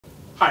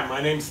Hi,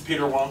 my name's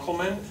Peter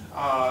Wankelman.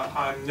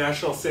 I'm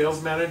National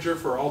Sales Manager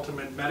for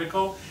Ultimate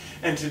Medical,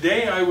 and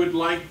today I would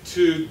like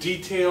to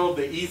detail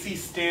the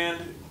EasyStand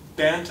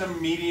Bantam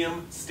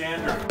Medium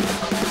Stander.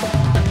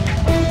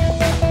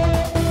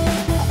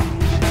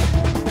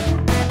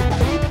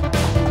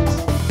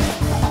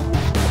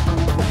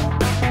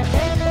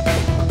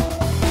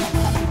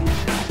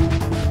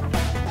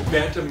 The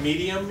Bantam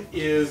Medium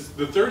is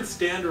the third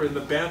stander in the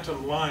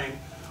Bantam line.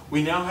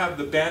 We now have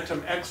the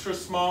Bantam Extra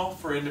Small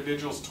for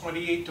individuals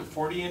 28 to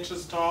 40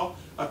 inches tall,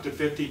 up to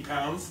 50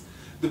 pounds.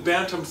 The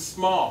Bantam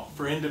Small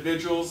for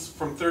individuals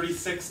from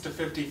 36 to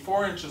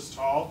 54 inches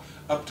tall,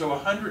 up to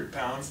 100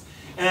 pounds.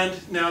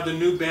 And now the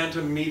new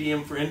Bantam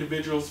Medium for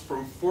individuals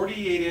from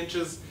 48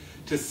 inches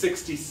to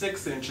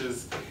 66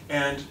 inches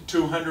and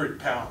 200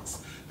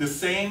 pounds. The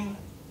same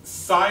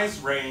size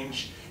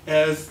range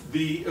as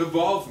the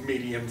Evolv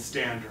Medium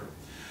Stander.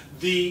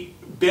 The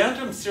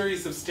Bantam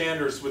series of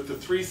standers with the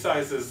three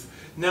sizes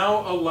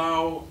now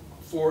allow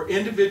for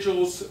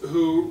individuals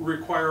who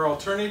require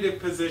alternative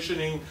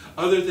positioning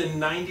other than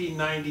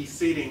 90-90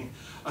 seating,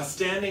 a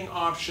standing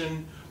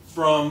option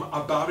from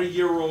about a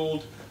year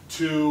old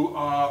to,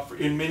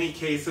 in many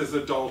cases,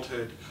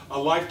 adulthood. A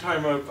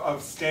lifetime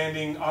of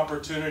standing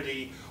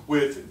opportunity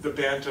with the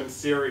Bantam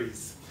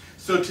series.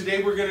 So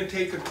today we're going to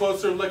take a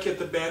closer look at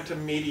the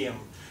Bantam Medium.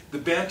 The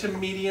Bantam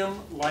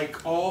Medium,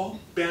 like all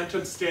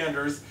Bantam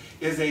standers,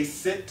 is a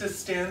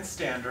sit-to-stand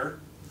stander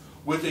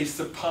with a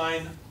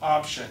supine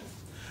option.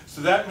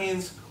 So that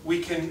means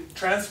we can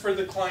transfer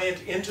the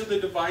client into the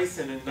device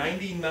in a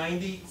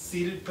 90-90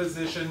 seated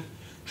position,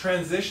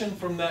 transition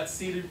from that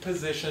seated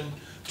position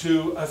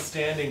to a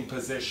standing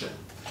position.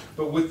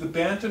 But with the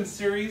Bantam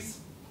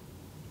series,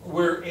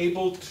 we're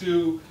able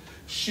to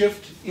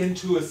shift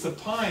into a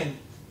supine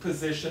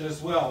position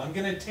as well. I'm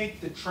going to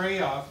take the tray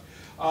off.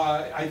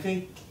 I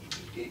think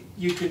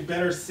you can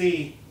better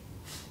see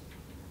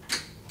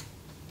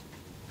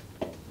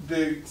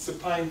the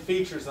supine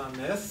features on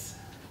this.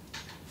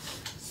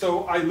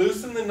 So I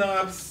loosen the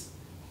knobs,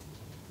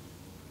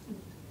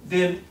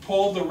 then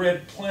pull the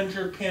red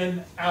plunger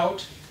pin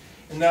out,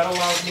 and that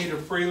allows me to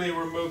freely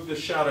remove the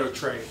shadow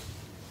tray.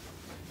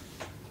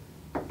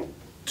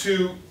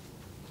 To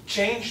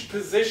change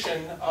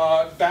position,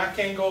 back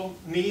angle,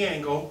 knee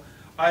angle,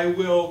 I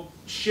will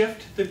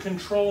shift the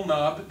control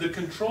knob. The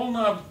control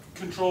knob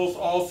controls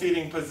all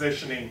seating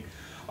positioning.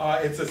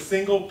 It's a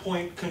single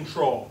point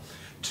control.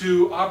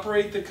 To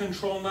operate the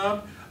control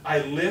knob,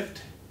 I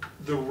lift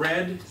the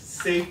red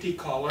safety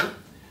collar,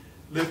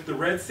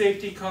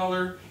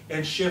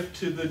 and shift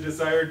to the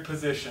desired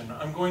position.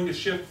 I'm going to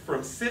shift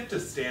from sit to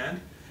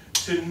stand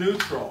to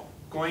neutral.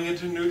 Going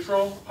into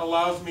neutral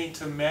allows me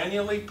to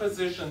manually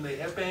position the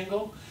hip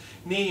angle,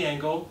 knee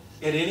angle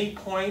at any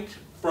point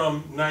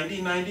from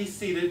 90-90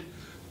 seated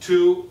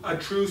to a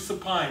true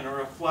supine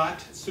or a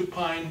flat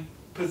supine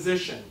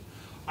position.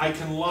 I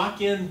can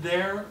lock in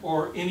there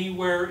or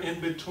anywhere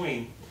in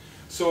between.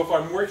 So if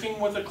I'm working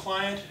with a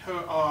client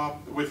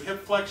with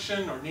hip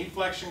flexion or knee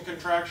flexion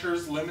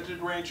contractures, limited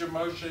range of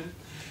motion,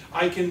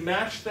 I can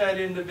match that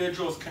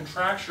individual's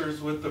contractures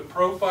with the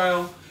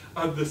profile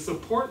of the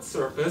support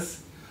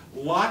surface,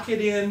 lock it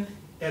in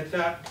at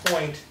that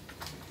point,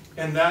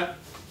 and that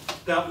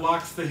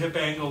locks the hip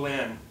angle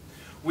in.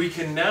 We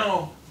can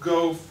now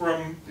go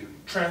from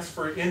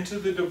transfer into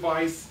the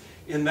device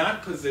in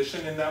that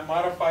position, in that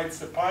modified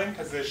supine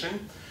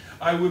position.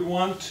 I would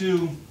want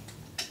to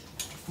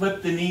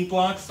flip the knee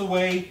blocks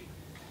away,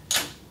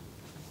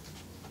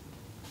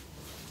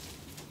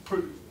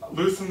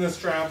 loosen the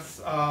straps,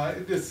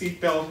 the seat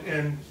belt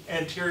and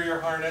anterior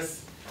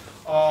harness,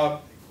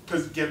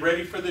 get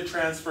ready for the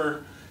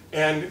transfer,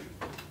 and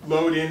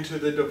load into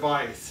the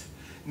device.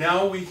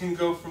 Now we can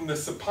go from the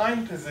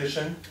supine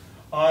position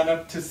on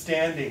up to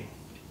standing.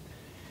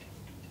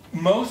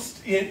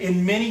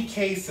 In many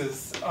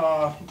cases,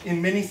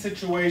 in many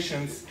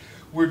situations,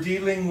 we're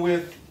dealing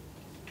with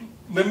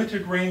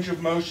limited range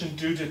of motion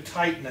due to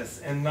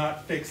tightness and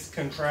not fixed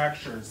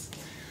contractures.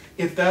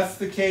 If that's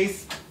the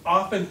case,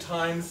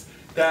 oftentimes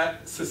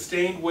that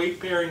sustained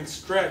weight-bearing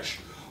stretch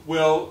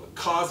will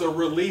cause a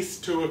release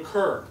to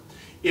occur.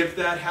 If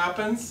that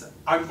happens,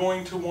 I'm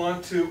going to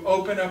want to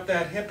open up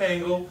that hip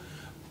angle,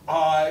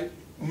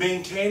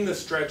 maintain the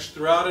stretch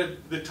throughout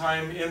the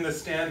time in the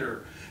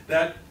stander.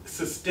 That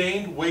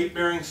sustained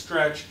weight-bearing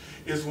stretch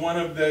is one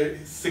of the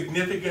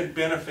significant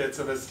benefits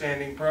of a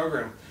standing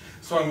program.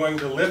 So I'm going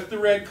to lift the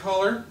red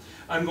collar.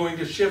 I'm going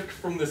to shift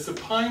from the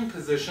supine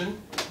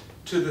position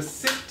to the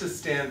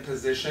sit-to-stand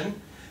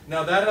position.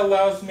 Now that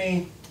allows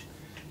me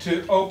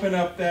to open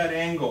up that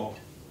angle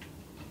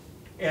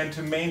and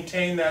to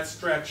maintain that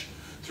stretch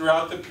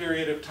throughout the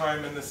period of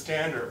time in the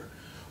stander.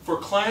 For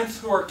clients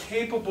who are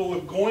capable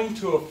of going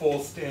to a full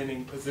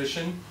standing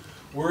position,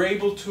 we're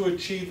able to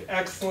achieve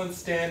excellent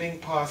standing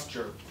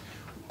posture.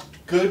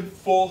 Good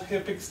full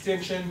hip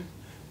extension,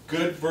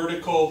 good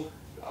vertical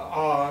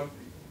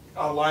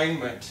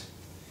alignment,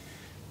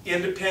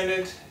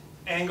 independent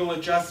angle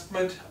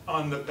adjustment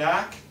on the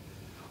back,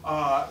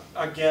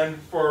 again,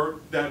 for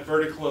that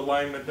vertical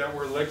alignment that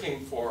we're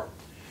looking for.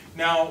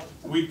 Now,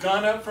 we've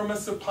gone up from a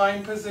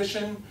supine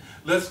position.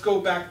 Let's go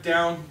back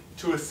down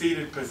to a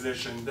seated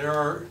position. There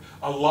are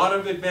a lot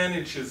of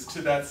advantages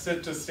to that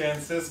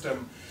sit-to-stand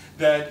system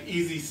that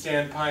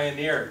EasyStand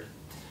pioneered.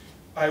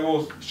 I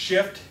will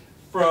shift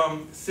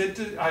from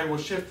supine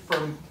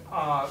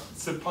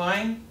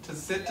to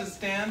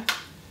sit-to-stand.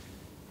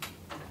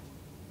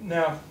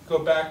 Now, go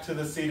back to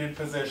the seated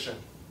position.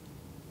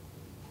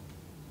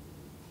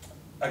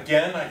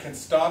 Again, I can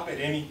stop at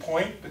any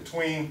point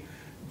between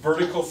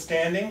vertical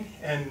standing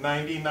and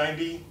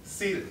 90-90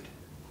 seated.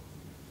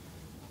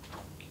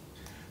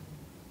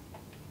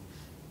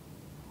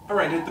 All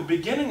right, at the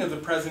beginning of the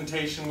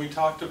presentation, we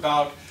talked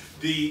about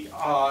the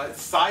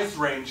size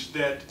range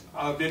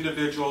of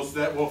individuals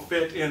that will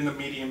fit in the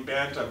medium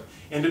bantam.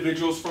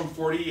 Individuals from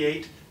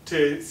 48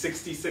 to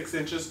 66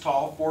 inches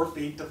tall, 4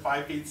 feet to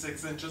 5 feet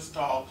 6 inches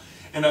tall,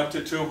 and up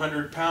to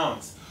 200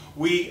 pounds.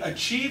 We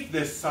achieve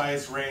this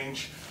size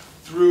range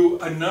through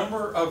a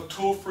number of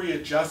tool-free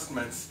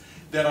adjustments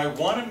that I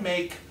want to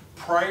make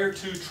prior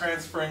to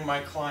transferring my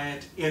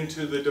client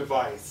into the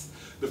device.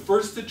 The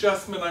first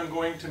adjustment I'm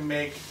going to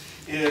make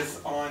is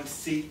on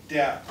seat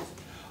depth.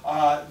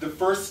 The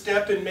first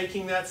step in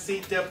making that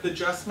seat depth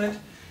adjustment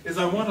is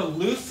I want to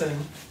loosen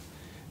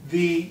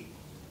the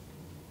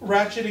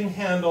ratcheting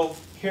handle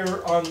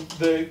here on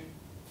the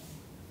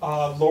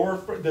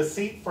the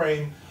seat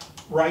frame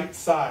right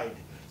side.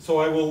 So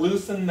I will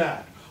loosen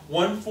that.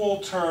 One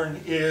full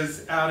turn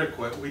is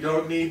adequate. We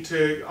don't need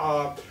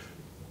to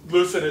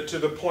loosen it to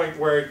the point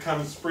where it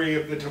comes free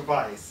of the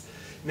device.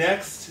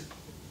 Next,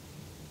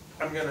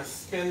 I'm going to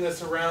spin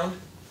this around.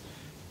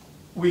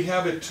 We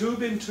have a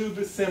tube-in-tube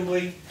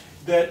assembly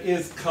that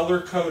is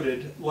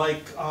color-coded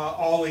like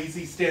all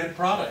EasyStand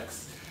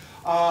products.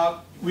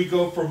 We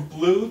go from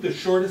blue, the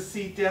shortest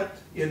seat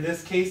depth, in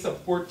this case a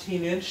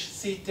 14-inch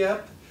seat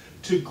depth,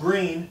 to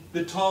green,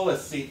 the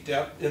tallest seat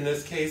depth, in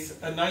this case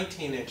a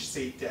 19-inch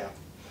seat depth.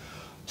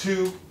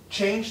 To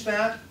change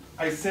that,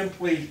 I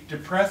simply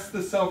depress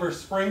the silver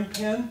spring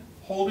pin,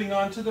 holding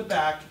onto the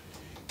back,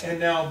 and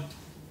now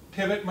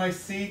pivot my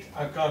seat.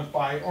 I've gone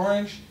by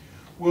orange.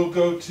 We'll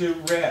go to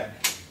red,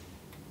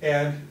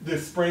 and the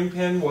spring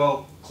pin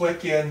will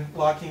click in,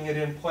 locking it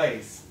in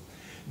place.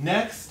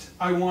 Next,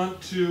 I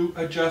want to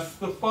adjust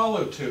the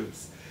follow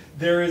tubes.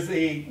 There is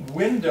a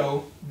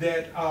window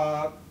that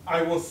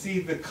I will see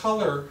the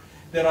color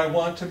that I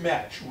want to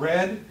match.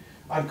 Red,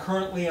 I'm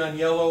currently on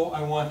yellow,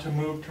 I want to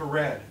move to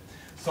red.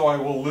 So I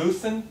will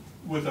loosen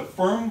with a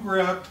firm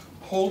grip,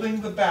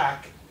 holding the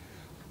back.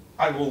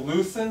 I will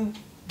loosen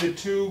the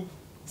two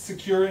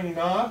securing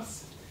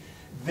knobs,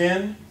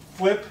 then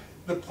flip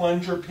the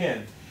plunger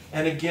pin.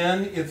 And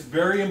again, it's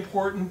very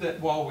important that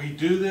while we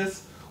do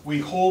this, we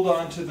hold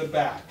on to the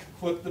back.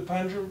 Flip the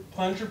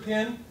plunger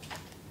pin.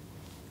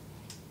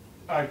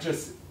 I've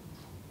just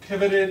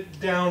pivoted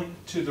down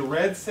to the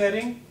red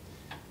setting.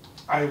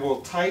 I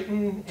will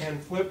tighten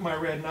and flip my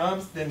red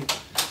knobs, then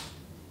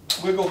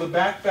wiggle the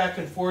back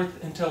and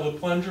forth until the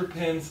plunger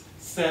pins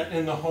set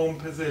in the home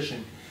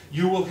position.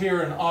 You will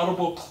hear an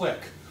audible click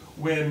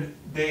when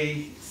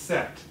they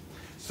set.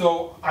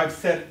 So I've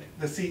set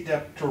the seat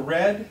depth to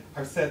red,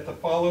 I've set the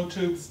follow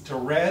tubes to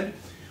red.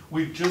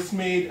 We've just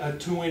made a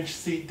 2-inch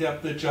seat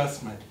depth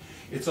adjustment.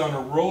 It's on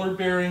a roller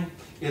bearing.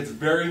 It's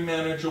very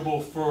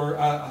manageable for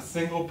a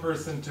single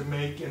person to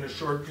make in a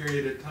short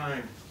period of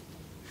time.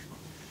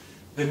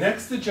 The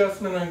next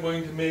adjustment I'm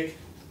going to make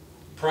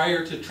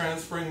prior to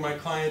transferring my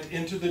client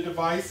into the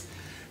device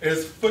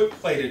is foot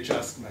plate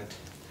adjustment.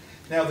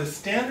 Now, the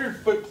standard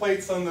foot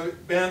plates on the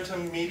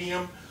Bantam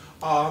medium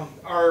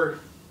are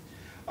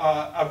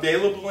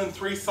available in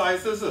 3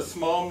 sizes, a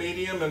small,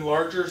 medium, and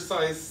larger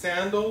size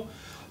sandal.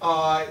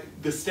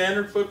 The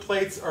standard foot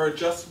plates are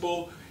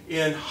adjustable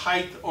in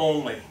height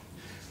only.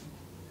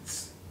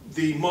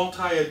 The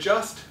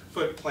multi-adjust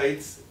foot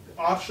plates,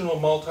 optional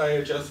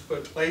multi-adjust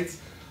foot plates,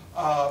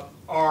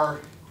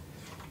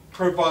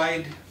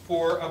 provide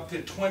for up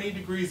to 20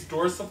 degrees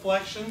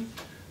dorsiflexion,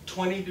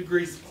 20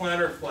 degrees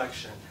plantar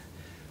flexion.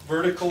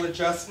 Vertical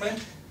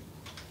adjustment,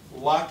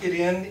 lock it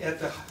in at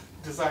the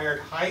desired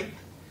height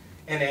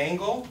and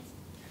angle.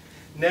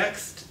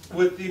 Next,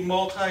 with the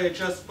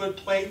multi-adjust foot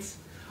plates,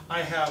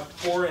 I have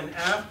fore and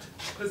aft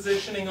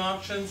positioning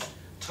options,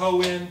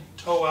 toe in,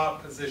 toe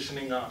out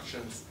positioning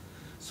options.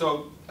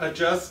 So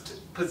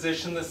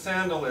position the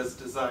sandal as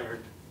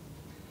desired.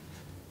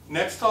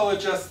 Next, I'll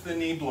adjust the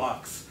knee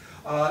blocks.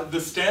 The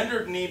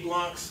standard knee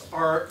blocks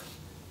are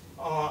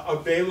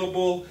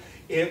available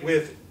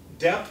with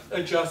depth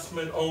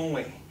adjustment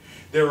only.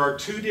 There are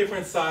 2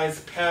 different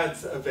size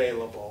pads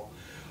available.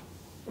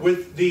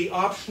 With the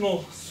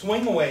optional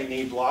swing away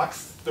knee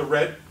blocks,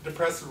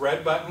 depress the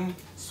red button,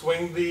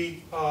 swing the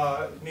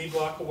knee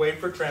block away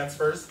for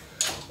transfers.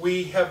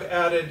 We have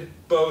added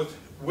both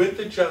width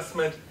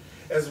adjustment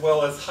as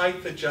well as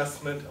height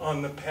adjustment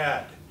on the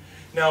pad.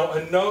 Now,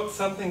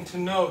 something to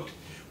note,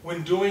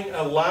 when doing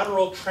a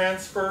lateral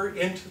transfer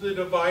into the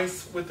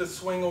device with the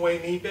swing away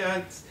knee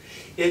pads,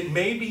 it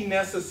may be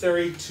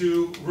necessary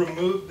to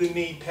remove the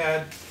knee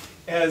pad,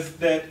 as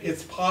that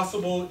it's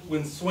possible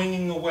when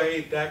swinging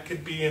away that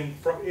could be in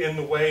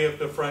the way of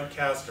the front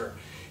caster.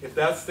 If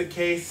that's the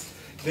case,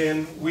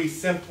 then we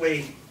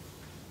simply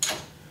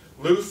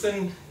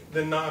loosen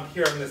the knob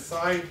here on the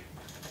side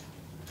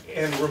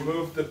and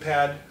remove the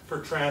pad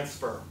for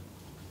transfer.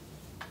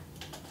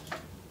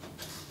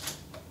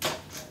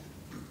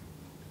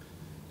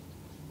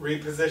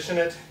 Reposition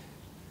it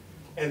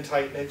and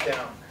tighten it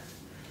down.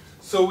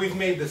 So we've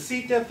made the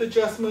seat depth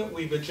adjustment,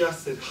 we've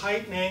adjusted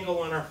height and angle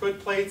on our foot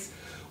plates,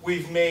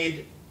 we've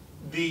made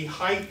the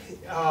height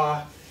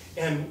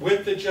and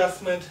width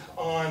adjustment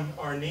on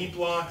our knee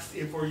blocks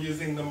if we're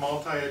using the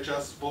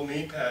multi-adjustable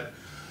knee pad.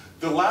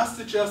 The last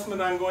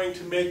adjustment I'm going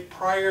to make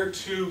prior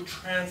to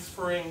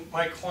transferring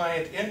my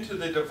client into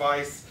the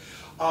device,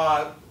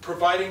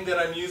 providing that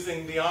I'm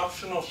using the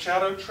optional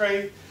shadow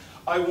tray,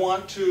 I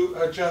want to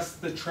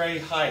adjust the tray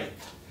height.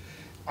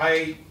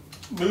 I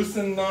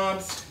loosen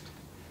knobs.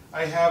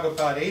 I have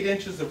about 8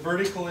 inches of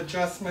vertical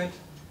adjustment.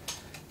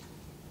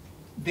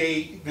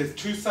 The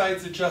two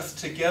sides adjust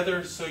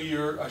together, so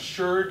you're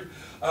assured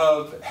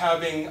of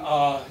having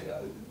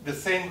the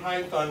same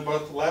height on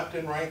both left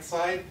and right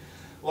side.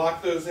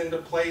 Lock those into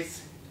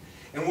place,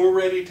 and we're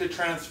ready to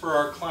transfer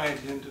our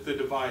client into the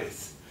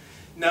device.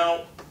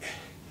 Now,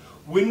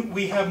 when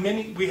we have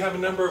a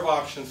number of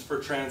options for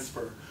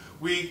transfer.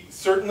 We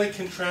certainly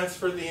can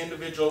transfer the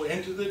individual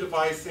into the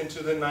device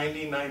into the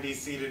 90-90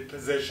 seated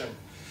position.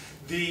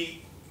 The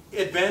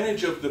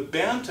advantage of the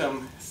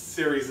Bantam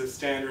series of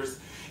standers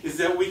is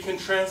that we can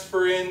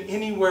transfer in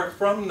anywhere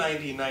from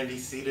 90-90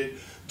 seated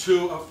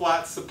to a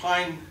flat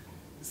supine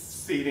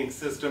seating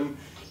system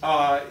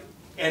and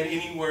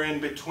anywhere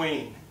in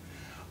between.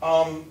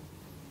 I'm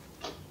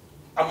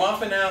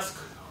often asked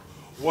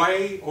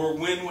why or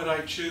when would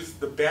I choose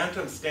the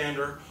Bantam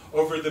stander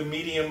over the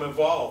medium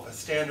Evolv, a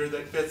stander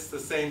that fits the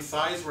same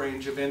size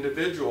range of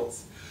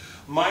individuals.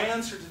 My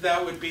answer to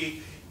that would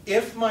be,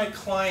 if my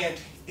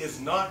client is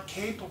not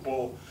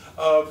capable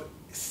of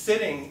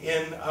sitting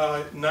in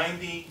a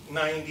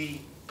 90-90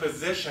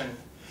 position,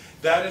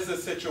 that is a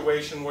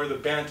situation where the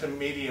Bantam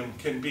medium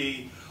can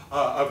be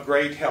of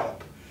great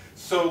help.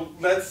 So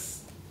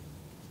let's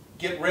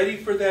get ready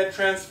for that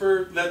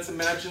transfer. Let's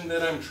imagine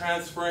that I'm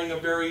transferring a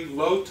very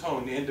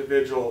low-tone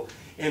individual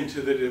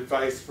into the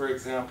device, for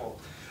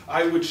example.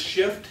 I would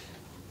shift,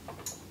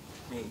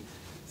 let me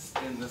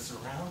spin this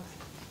around.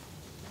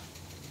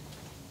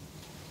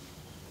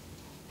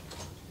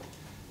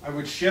 I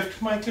would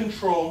shift my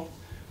control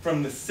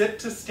from the sit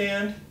to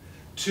stand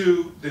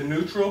to the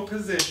neutral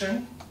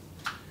position.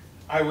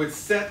 I would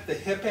set the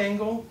hip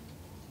angle,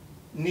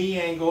 knee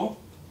angle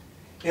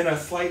in a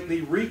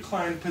slightly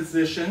reclined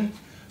position,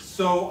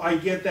 so I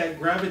get that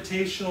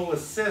gravitational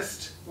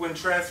assist when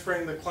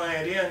transferring the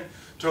client in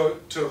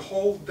to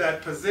hold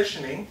that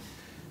positioning.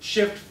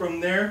 Shift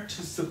from there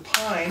to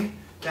supine,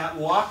 that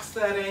locks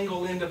that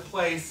angle into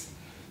place.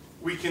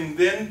 We can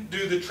then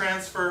do the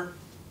transfer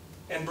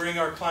and bring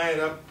our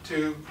client up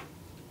to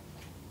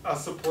a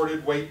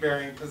supported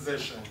weight-bearing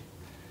position.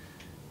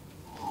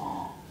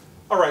 All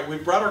right,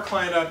 we've brought our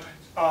client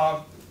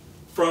up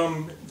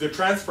from the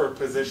transfer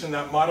position,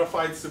 that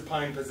modified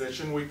supine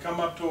position. We've come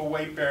up to a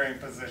weight-bearing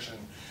position.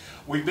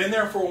 We've been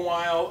there for a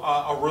while,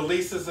 a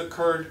release has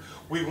occurred.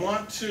 We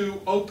want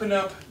to open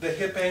up the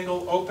hip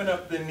angle, open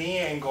up the knee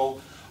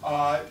angle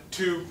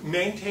to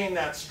maintain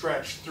that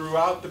stretch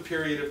throughout the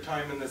period of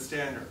time in the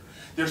stander.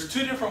 There's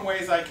two different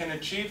ways I can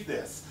achieve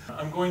this.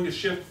 I'm going to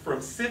shift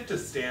from sit to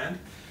stand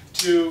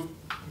to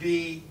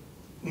the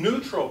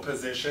neutral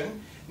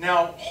position.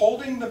 Now,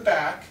 holding the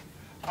back,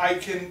 I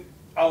can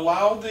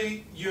allow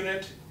the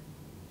unit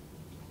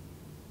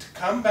to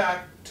come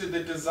back to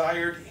the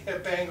desired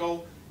hip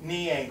angle,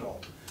 knee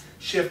angle.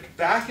 Shift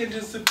back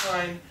into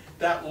supine,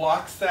 that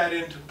locks that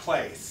into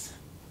place.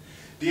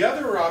 The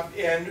other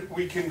end,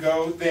 we can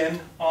go then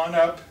on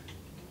up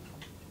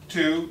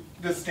to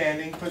the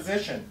standing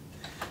position.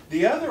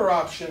 The other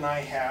option I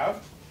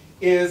have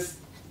is,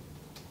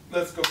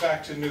 let's go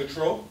back to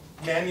neutral,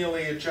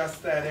 manually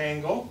adjust that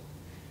angle,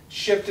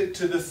 shift it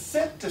to the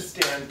sit to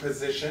stand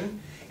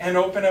position, and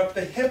open up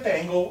the hip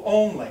angle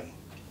only.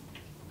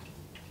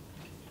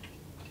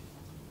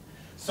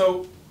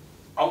 So,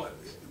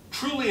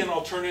 truly an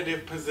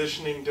alternative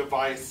positioning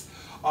device.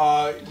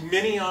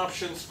 Many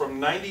options from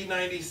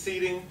 90-90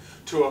 seating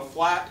to a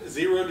flat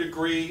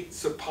 0-degree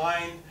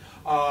supine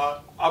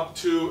up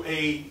to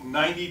a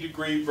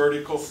 90-degree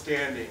vertical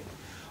standing.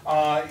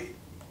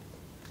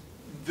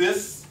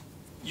 This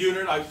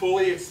unit I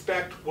fully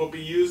expect will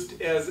be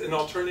used as an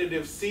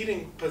alternative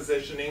seating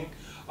positioning,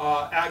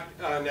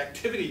 an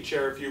activity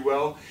chair if you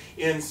will,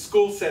 in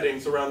school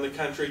settings around the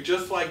country,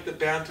 just like the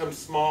Bantam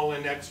Small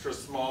and Extra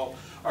Small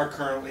are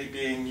currently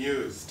being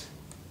used.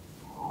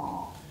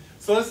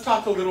 So let's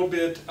talk a little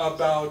bit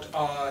about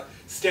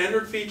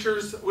standard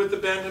features with the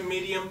Bantam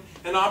medium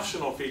and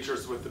optional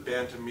features with the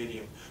Bantam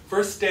medium.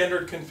 First,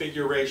 standard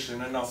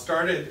configuration, and I'll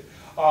start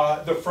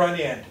at the front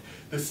end.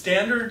 The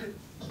standard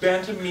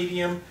Bantam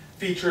medium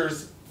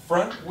features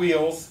front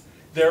wheels.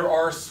 There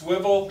are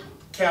swivel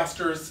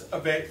casters,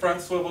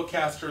 front swivel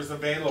casters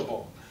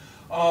available.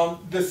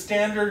 The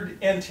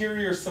standard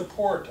anterior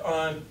support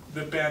on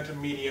the Bantam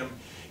medium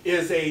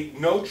is a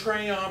no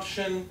tray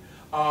option,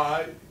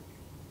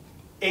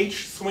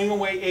 swing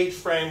away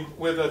H-frame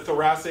with a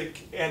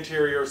thoracic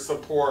anterior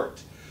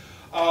support.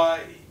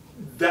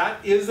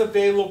 That is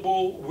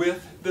available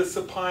with the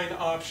supine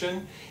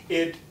option.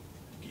 If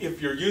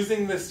you're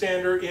using the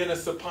standard in a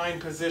supine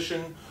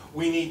position,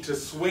 we need to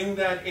swing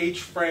that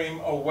H-frame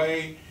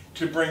away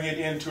to bring it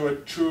into a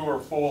true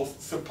or full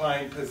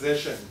supine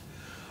position.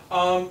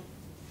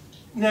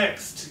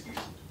 Next,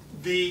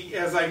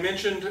 as I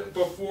mentioned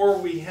before,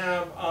 we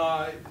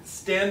have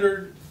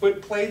standard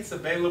foot plates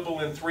available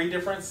in 3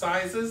 different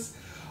sizes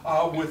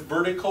with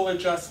vertical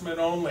adjustment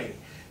only.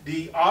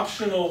 The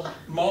optional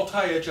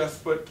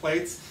multi-adjust foot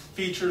plates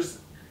features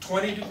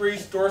 20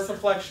 degrees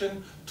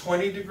dorsiflexion,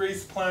 20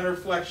 degrees plantar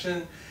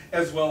flexion,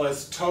 as well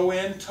as toe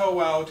in, toe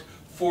out,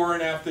 fore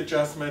and aft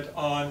adjustment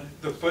on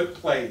the foot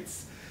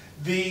plates.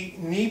 The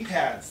knee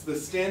pads, the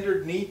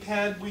standard knee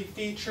pad we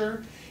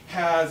feature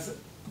has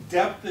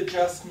depth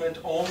adjustment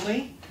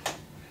only.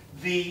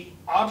 The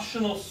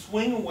optional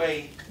swing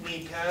away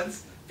knee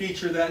pads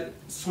feature that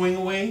swing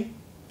away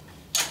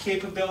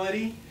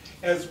capability,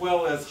 as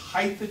well as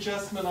height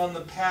adjustment on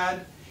the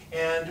pad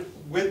and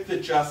width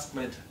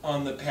adjustment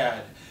on the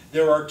pad.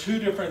 There are 2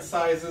 different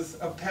sizes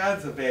of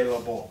pads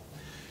available.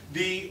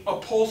 The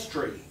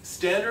upholstery.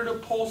 Standard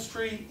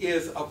upholstery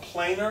is a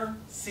planar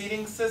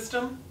seating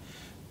system.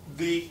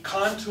 The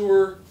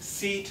contour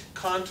seat,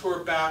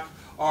 contour back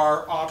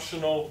are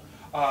optional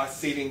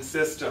seating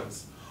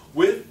systems.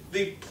 With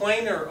the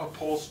planar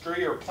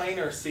upholstery or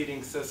planar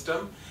seating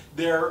system,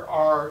 there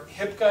are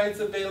hip guides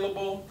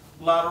available,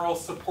 lateral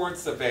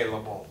supports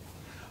available.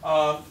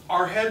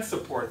 Our head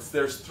supports,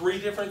 there's 3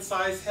 different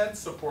size head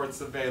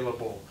supports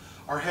available.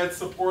 Our head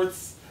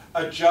supports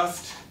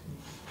adjust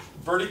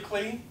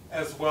vertically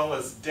as well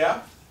as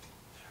depth,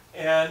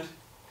 and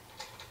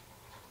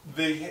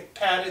the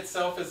pad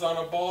itself is on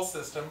a ball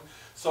system,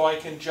 so I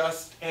can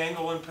adjust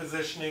angle and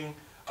positioning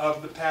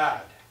of the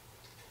pad.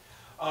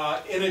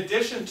 In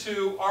addition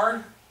to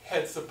our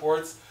head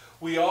supports,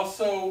 we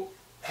also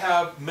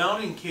have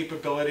mounting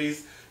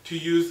capabilities to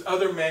use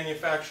other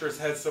manufacturers'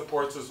 head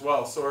supports as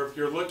well. So if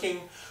you're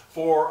looking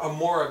for a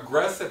more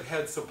aggressive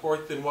head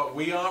support than what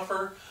we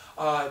offer,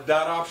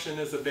 that option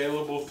is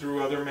available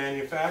through other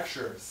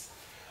manufacturers.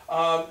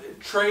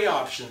 Tray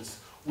options.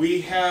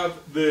 We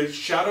have the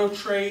shadow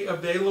tray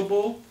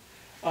available.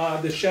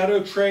 The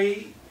shadow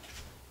tray,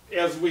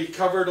 as we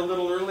covered a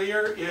little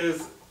earlier,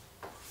 is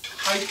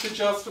height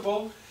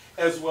adjustable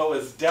as well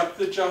as depth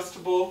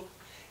adjustable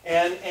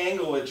and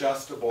angle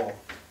adjustable.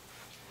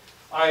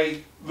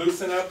 I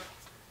loosen up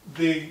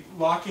the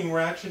locking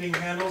ratcheting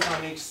handles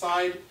on each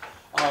side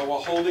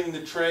while holding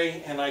the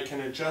tray, and I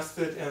can adjust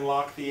it and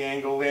lock the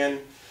angle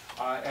in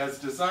as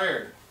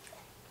desired.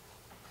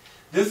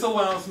 This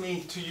allows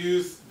me to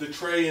use the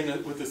tray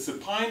with a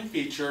supine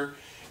feature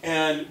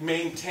and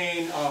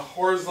maintain a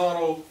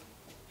horizontal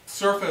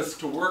surface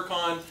to work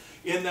on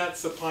in that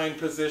supine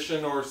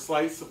position or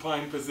slight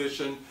supine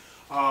position,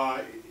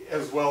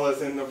 as well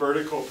as in the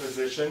vertical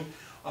position,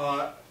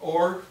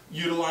 or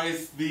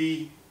utilize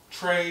the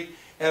tray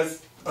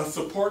as a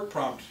support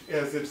prompt,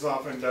 as it's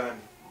often done.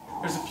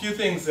 There's a few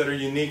things that are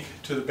unique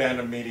to the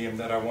Bantam medium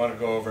that I want to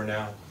go over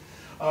now.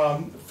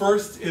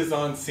 First is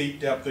on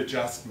seat depth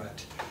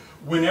adjustment.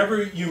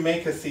 Whenever you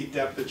make a seat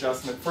depth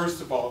adjustment,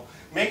 first of all,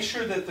 make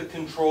sure that the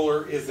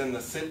controller is in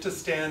the sit to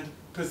stand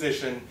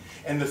position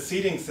and the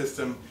seating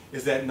system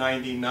is at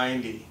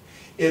 90-90.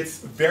 It's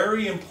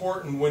very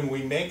important when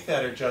we make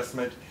that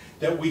adjustment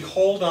that we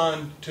hold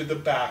on to the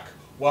back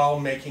while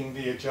making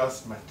the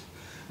adjustment.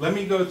 Let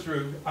me go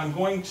through. I'm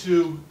going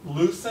to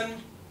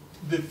loosen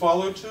the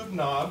follow tube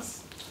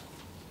knobs,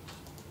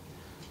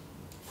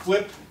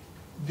 flip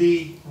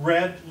the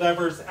red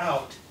levers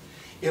out.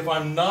 If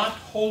I'm not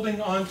holding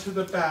on to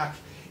the back,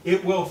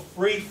 it will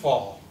free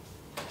fall,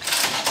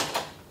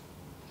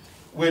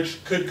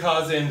 which could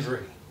cause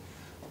injury.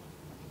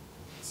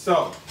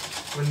 So,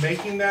 when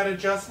making that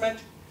adjustment,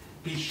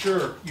 be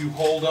sure you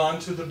hold on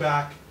to the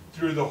back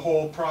through the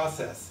whole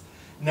process.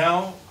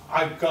 Now,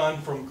 I'm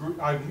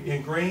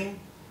in green.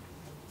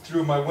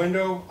 Through my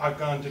window, I've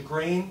gone to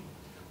green.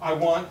 I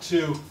want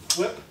to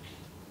flip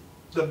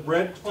the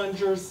red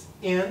plungers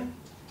in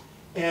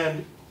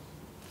and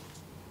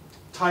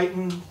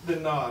tighten the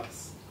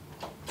knobs.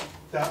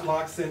 That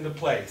locks into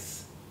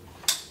place.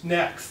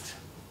 Next,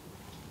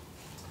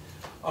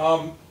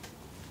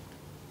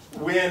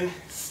 when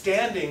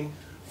standing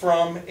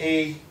from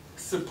a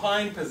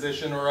supine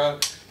position or a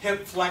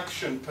hip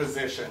flexion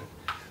position,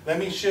 let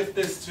me shift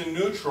this to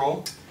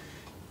neutral.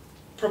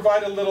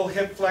 Provide a little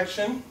hip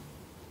flexion.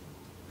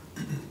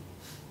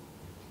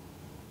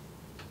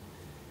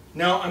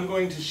 Now I'm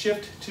going to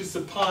shift to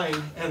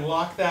supine and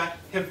lock that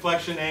hip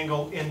flexion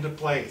angle into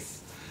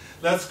place.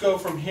 Let's go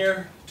from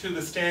here to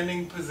the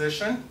standing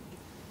position.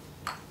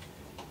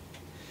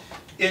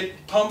 It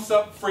pumps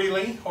up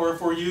freely, or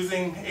if we're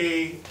using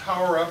a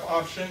power-up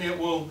option, it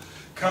will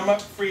come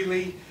up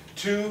freely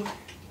to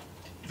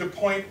the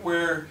point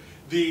where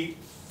the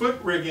foot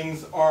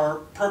riggings are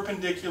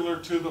perpendicular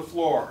to the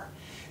floor.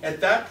 At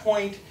that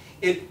point,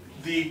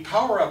 the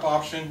power-up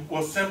option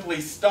will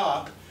simply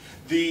stop.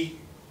 The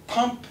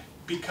pump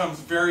becomes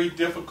very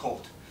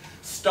difficult.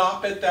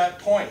 Stop at that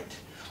point.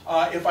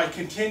 If I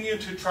continue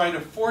to try to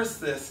force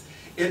this,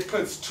 it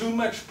puts too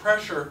much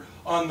pressure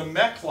on the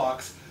mech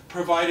locks,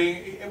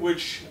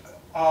 which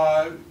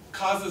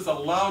causes a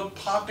loud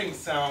popping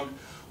sound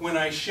when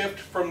I shift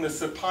from the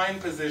supine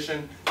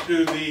position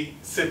to the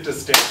sit to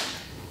stand.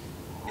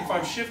 If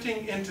I'm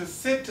shifting into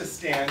sit to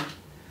stand,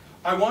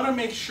 I want to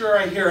make sure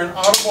I hear an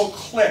audible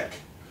click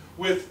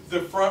with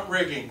the front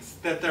riggings,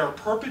 that they're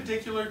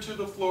perpendicular to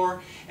the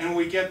floor, and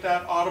we get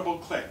that audible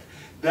click.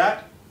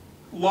 That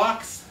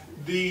locks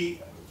the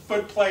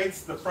foot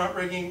plates, the front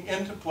rigging,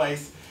 into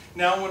place.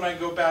 Now when I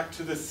go back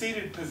to the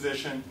seated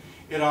position,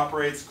 it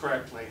operates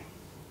correctly.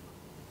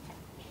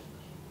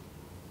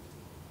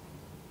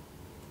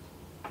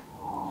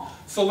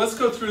 So let's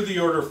go through the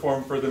order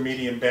form for the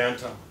medium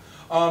bantam.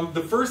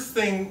 The first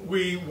thing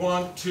we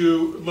want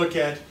to look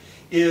at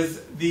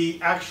is the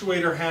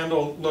actuator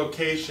handle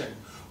location.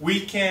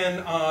 We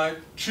can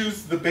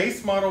choose the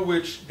base model,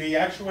 which the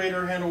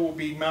actuator handle will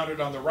be mounted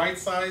on the right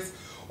side,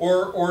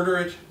 or order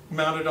it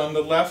mounted on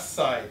the left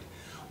side.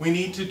 We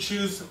need to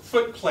choose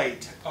foot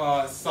plate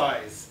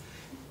size.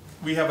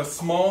 We have a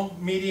small,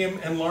 medium,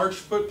 and large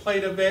foot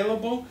plate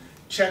available.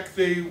 Check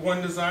the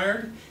one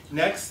desired.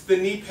 Next, the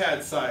knee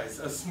pad size,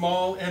 a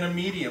small and a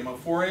medium, a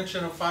 4-inch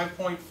and a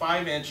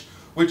 5.5 inch,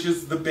 which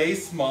is the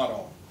base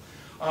model.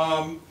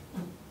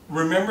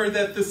 Remember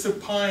that the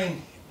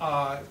supine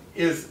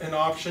is an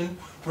option.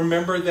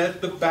 Remember that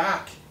the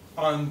back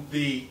on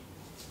the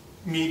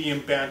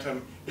medium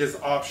bantam is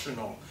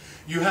optional.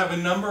 You have a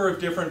number of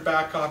different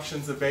back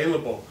options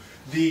available.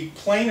 The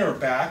planar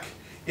back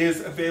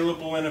is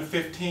available in a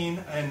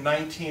 15 and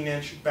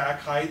 19-inch back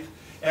height,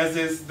 as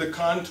is the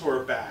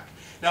contour back.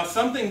 Now,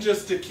 something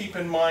just to keep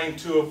in mind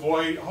to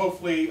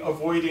hopefully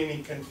avoid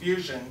any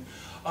confusion.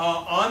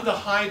 On the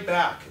high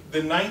back,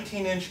 the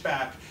 19-inch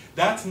back,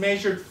 that's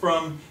measured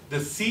from the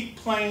seat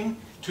plane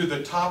to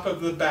the top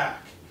of the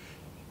back.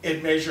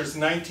 It measures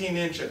 19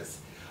 inches.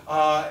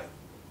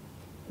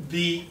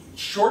 The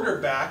shorter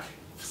back,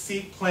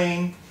 seat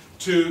plane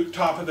to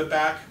top of the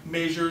back,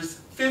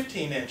 measures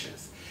 15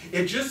 inches.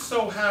 It just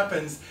so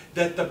happens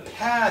that the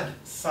pad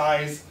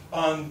size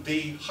on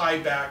the high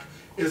back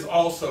is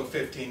also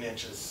 15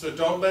 inches. So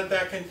don't let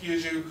that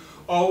confuse you.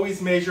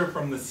 Always measure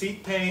from the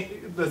seat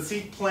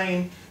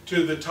plane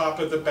to the top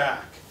of the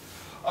back.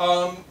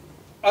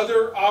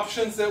 Other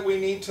options that we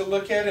need to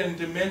look at in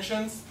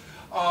dimensions,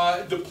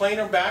 the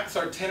planar backs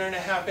are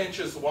 10.5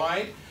 inches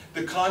wide.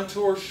 The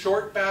contour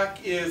short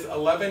back is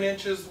 11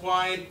 inches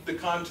wide. The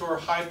contour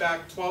high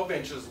back 12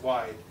 inches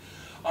wide.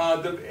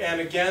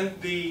 And again,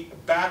 the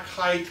back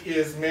height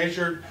is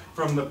measured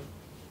from the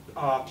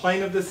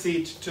plane of the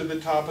seat to the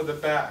top of the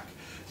back.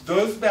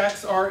 Those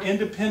backs are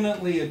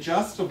independently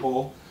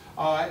adjustable,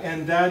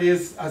 and that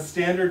is a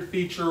standard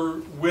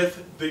feature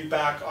with the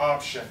back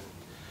option.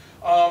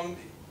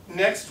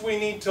 Next, we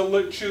need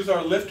to choose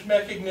our lift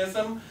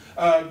mechanism.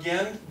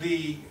 Again,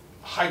 the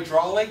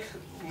hydraulic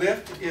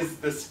lift is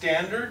the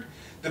standard.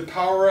 The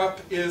power-up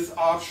is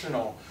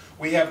optional.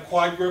 We have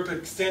quad group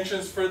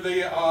extensions for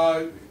the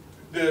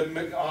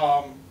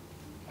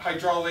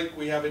hydraulic.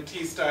 We have a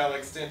T-style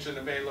extension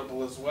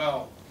available as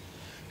well.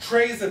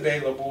 Trays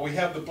available. We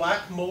have the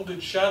black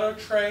molded shadow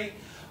tray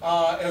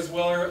as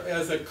well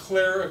as a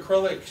clear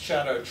acrylic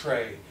shadow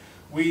tray.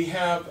 We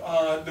have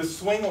the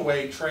swing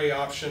away tray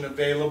option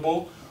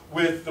available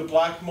with the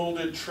black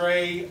molded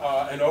tray,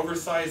 an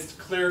oversized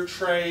clear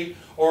tray,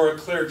 or a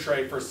clear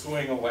tray for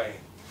swing away.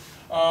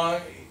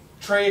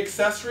 Tray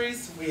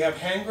accessories, we have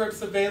hand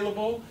grips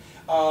available,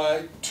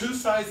 2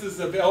 sizes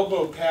of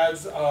elbow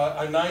pads,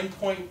 a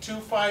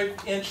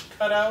 9.25 inch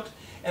cutout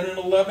and an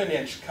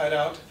 11-inch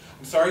cutout.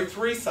 I'm sorry,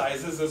 3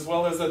 sizes, as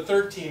well as a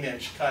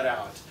 13-inch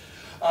cutout.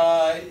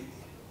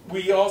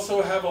 We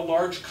also have a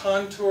large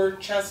contour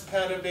chest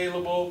pad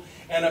available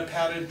and a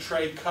padded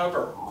tray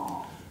cover.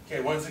 Okay,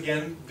 once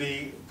again,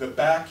 the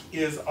back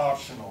is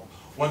optional.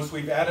 Once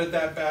we've added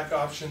that back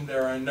option,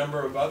 there are a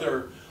number of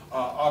other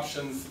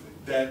options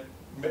that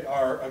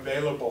are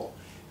available.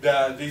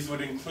 These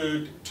would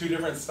include 2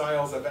 different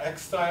styles of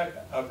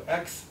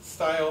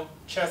X-style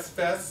chest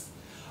vests,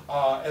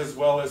 as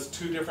well as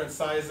 2 different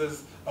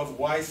sizes of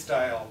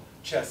Y-style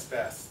chest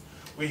vests.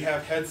 We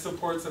have head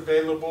supports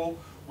available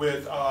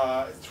with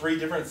 3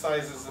 different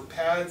sizes of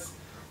pads.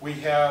 We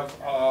have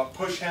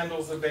push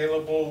handles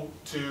available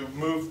to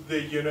move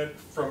the unit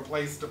from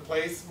place to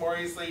place more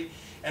easily.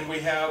 And we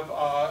have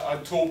a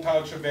tool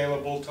pouch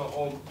available to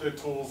hold the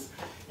tools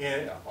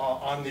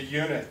on the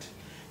unit.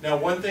 Now,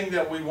 one thing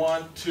that we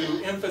want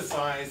to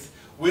emphasize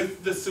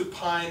with the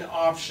supine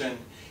option,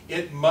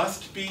 it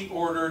must be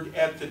ordered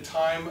at the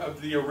time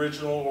of the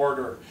original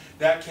order.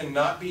 That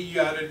cannot be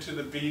added to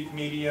the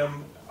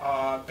medium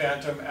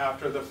Bantam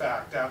after the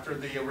fact, after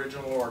the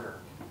original order.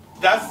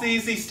 That's the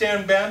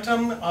EasyStand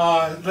Bantam.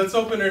 Let's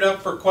open it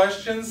up for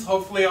questions.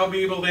 Hopefully I'll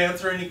be able to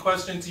answer any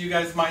questions you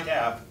guys might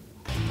have.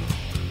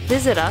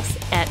 Visit us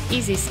at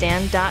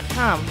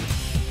EasyStand.com.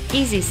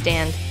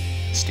 EasyStand.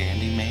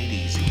 Standing made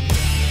easy.